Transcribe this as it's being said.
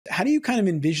How do you kind of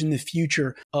envision the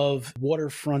future of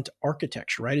waterfront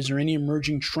architecture, right? Is there any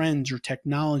emerging trends or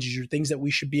technologies or things that we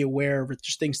should be aware of, or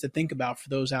just things to think about for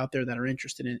those out there that are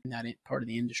interested in that part of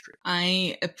the industry?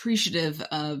 I'm appreciative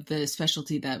of the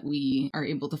specialty that we are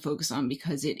able to focus on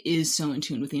because it is so in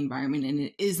tune with the environment and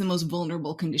it is the most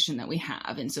vulnerable condition that we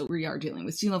have. And so we are dealing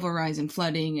with sea level rise and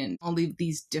flooding and all of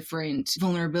these different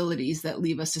vulnerabilities that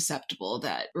leave us susceptible,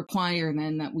 that require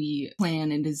then that we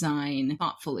plan and design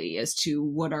thoughtfully as to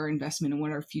what our investment and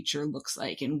what our future looks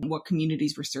like and what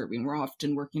communities we're serving. We're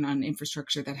often working on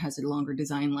infrastructure that has a longer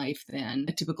design life than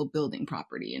a typical building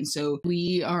property. And so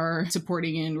we are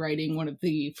supporting and writing one of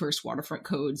the first waterfront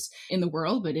codes in the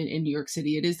world, but in New York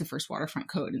City, it is the first waterfront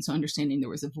code. And so understanding there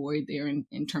was a void there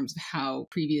in terms of how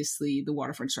previously the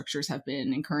waterfront structures have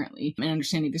been and currently, and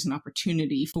understanding there's an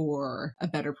opportunity for a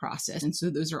better process. And so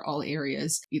those are all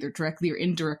areas either directly or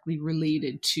indirectly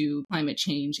related to climate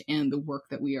change and the work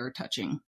that we are touching.